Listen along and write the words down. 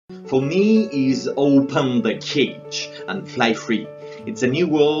For me, is open the cage and fly free. It's a new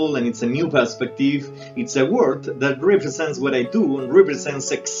world and it's a new perspective. It's a word that represents what I do and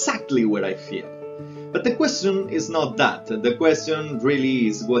represents exactly what I feel. But the question is not that. The question really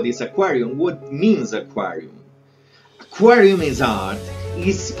is, what is aquarium? What means aquarium? Aquarium is art,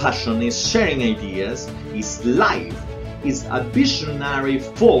 is passion, is sharing ideas, is life, is a visionary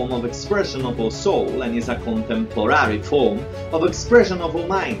form of expression of our soul, and is a contemporary form of expression of our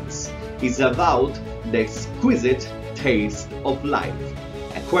minds. It's about the exquisite taste of life.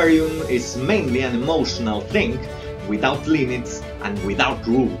 Aquarium is mainly an emotional thing, without limits and without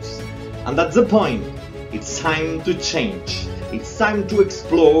rules. And that's the point. It's time to change. It's time to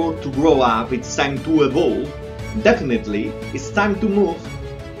explore, to grow up, it's time to evolve. Definitely, it's time to move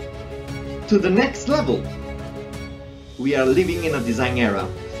to the next level. We are living in a design era.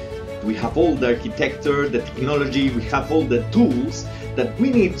 We have all the architecture, the technology, we have all the tools that we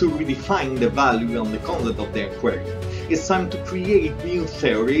need to redefine the value and the concept of the aquarium. It's time to create new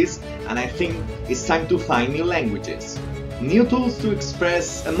theories, and I think it's time to find new languages, new tools to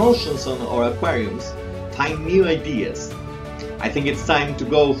express emotions on our aquariums, find new ideas. I think it's time to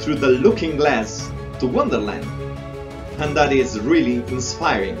go through the looking glass to Wonderland, and that is really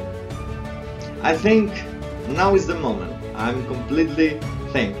inspiring. I think now is the moment. I'm completely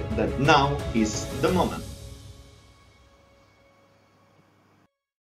think that now is the moment.